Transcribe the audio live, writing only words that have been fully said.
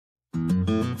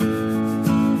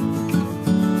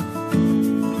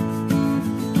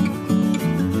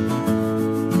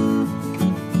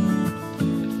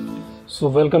So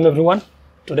welcome everyone.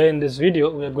 Today in this video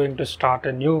we are going to start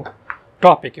a new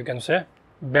topic, you can say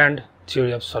band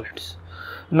theory of solids.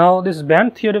 Now this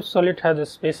band theory of solid has a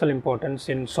special importance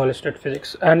in solid state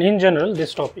physics, and in general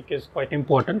this topic is quite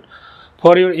important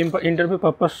for your interview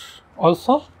purpose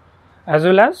also, as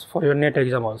well as for your NET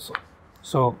exam also.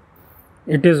 So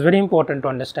it is very important to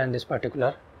understand this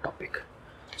particular topic.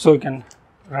 So you can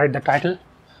write the title,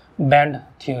 band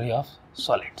theory of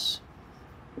solids.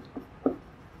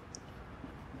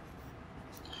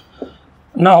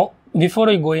 Now before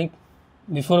we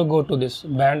go to this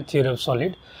band theory of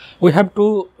solid, we have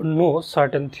to know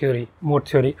certain more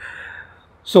theory.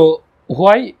 So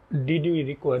why did we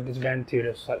require this band theory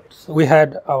of solids? We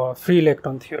had our free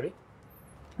electron theory.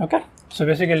 Okay, so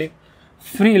basically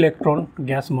free electron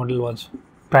gas model was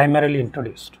primarily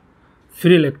introduced.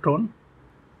 Free electron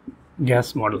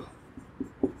gas model.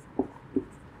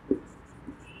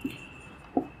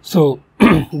 So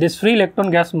this free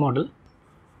electron gas model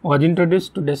was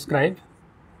introduced to describe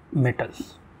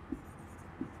metals,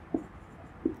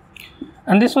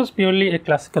 and this was purely a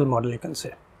classical model, you can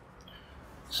say.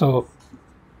 So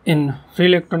in free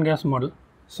electron gas model,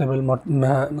 several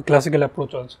classical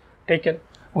approach was taken.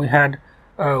 We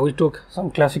took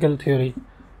some classical theory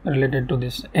related to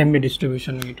this ME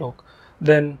distribution we took.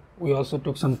 Then we also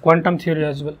took some quantum theory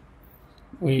as well.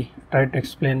 We tried to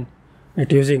explain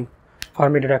it using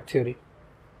Fermi-Dirac theory,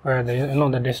 where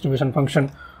the distribution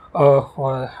function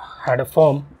had a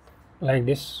form like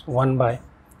this: 1 by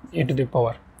e to the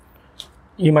power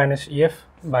e minus ef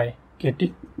by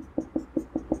kt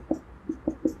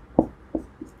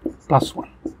plus 1.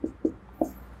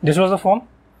 This was the form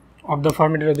of the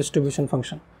Fermi-Dirac distribution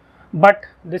function. But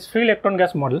this free electron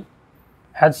gas model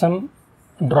had some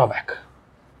drawback,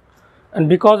 and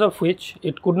because of which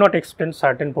it could not explain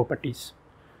certain properties.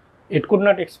 It could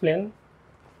not explain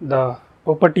the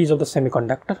properties of the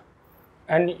semiconductor,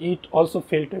 and it also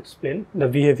failed to explain the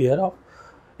behavior of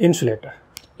insulator.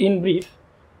 In brief,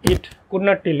 it could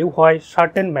not tell you why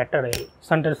certain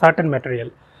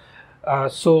material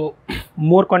show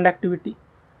more conductivity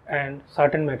and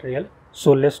certain material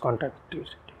show less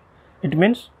conductivity. It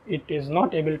means it is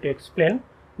not able to explain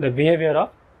the behavior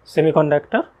of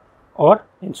semiconductor or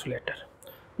insulator.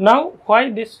 Now,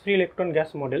 why this free electron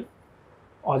gas model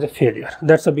was a failure?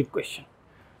 That's a big question.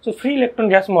 So free electron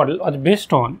gas model was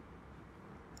based on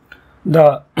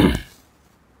the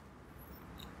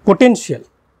potential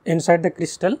inside the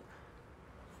crystal,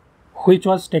 which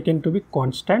was taken to be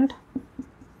constant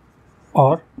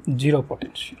or zero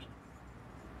potential.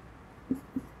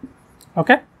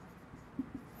 Okay.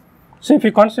 So if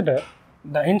you consider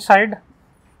the inside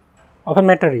of a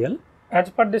material as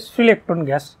per this free electron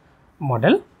gas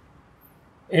model,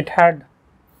 it had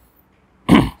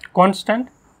constant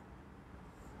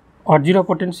or zero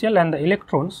potential, and the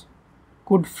electrons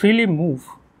could freely move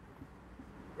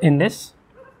in this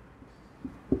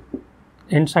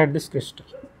inside this crystal,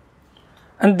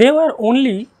 and they were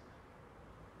only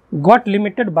got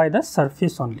limited by the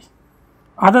surface only.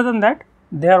 Other than that,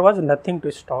 there was nothing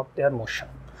to stop their motion,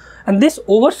 and this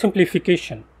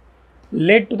oversimplification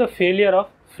led to the failure of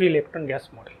free electron gas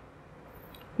model.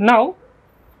 Now,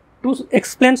 to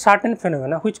explain certain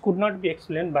phenomena which could not be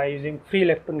explained by using free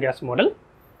electron gas model,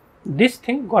 this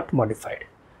thing got modified.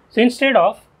 So instead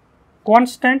of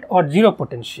constant or zero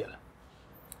potential,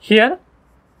 here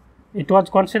it was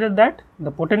considered that the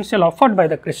potential offered by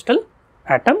the crystal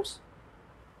atoms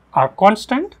are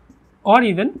constant or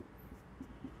even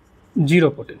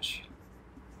zero potential.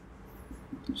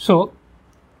 So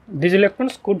these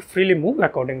electrons could freely move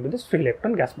according to this free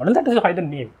electron gas model. That is why the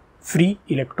name free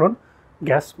electron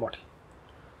gas model.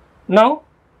 Now,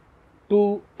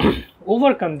 to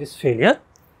overcome this failure,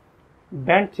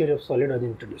 band theory of solid was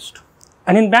introduced,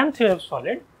 and in band theory of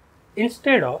solid,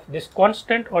 instead of this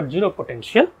constant or zero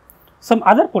potential, some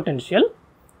other potential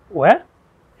were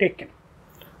taken.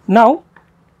 Now,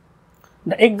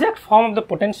 the exact form of the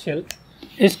potential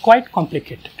is quite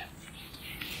complicated.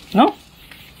 No?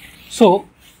 So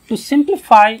to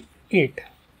simplify it,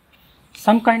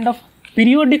 some kind of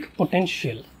periodic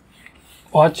potential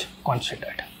was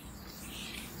considered,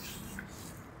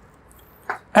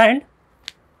 and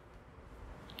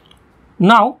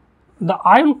now the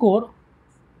ion core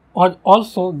was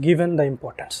also given the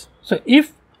importance. So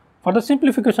if for the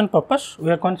simplification purpose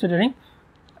we are considering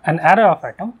an array of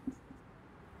atom,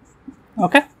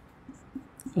 okay,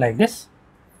 like this,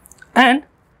 and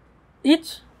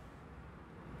each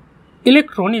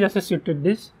electron is associated with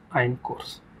these ion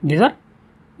cores. These are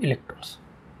electrons,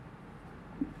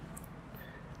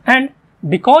 and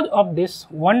because of this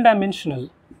one dimensional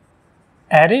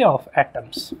array of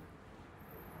atoms,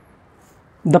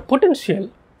 the potential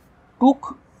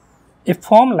took a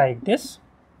form like this.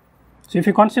 So, if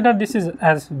you consider this is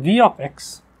as V of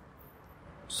x,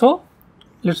 so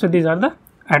let us say these are the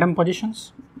atom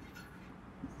positions,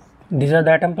 these are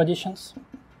the atom positions.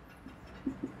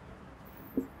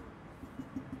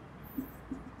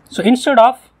 So, instead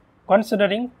of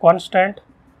considering constant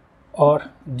or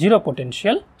zero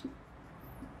potential,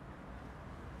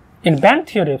 in band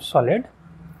theory of solid,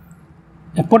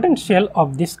 a potential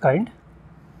of this kind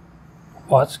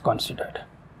was considered.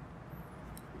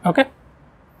 Okay,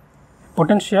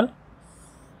 potential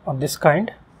of this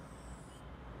kind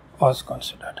was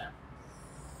considered.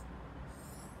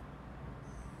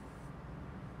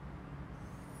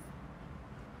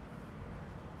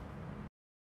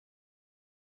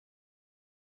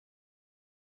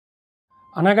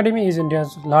 Unacademy is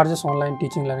India's largest online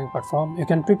teaching learning platform. You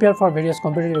can prepare for various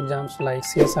competitive exams like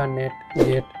csir-net,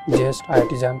 GATE, JEST,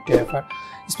 IIT JAM, TFR.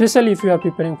 Especially if you are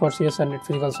preparing for csir-net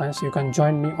Physical Science, you can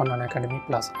join me on Unacademy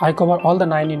Plus. I cover all the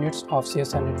 9 units of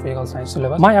csir-net Physical Science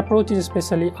syllabus. My approach is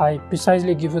especially I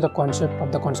precisely give you the concept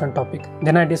of the concerned topic.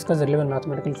 Then I discuss the relevant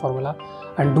mathematical formula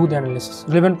and do the analysis.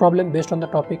 Relevant problem based on the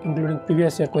topic, including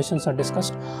previous year questions, are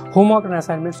discussed. Homework and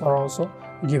assignments are also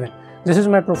given. This is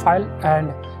my profile,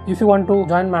 and if you want to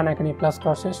join my Unacademy Plus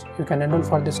courses, you can enroll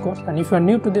for this course. And if you are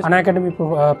new to this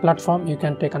Unacademy platform, you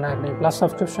can take Unacademy Plus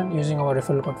subscription using our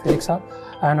referral code FELIXHUB,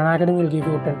 and Unacademy will give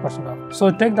you 10% off.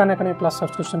 So take the Unacademy Plus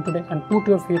subscription today and put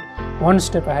your feet one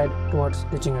step ahead towards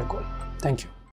reaching your goal. Thank you.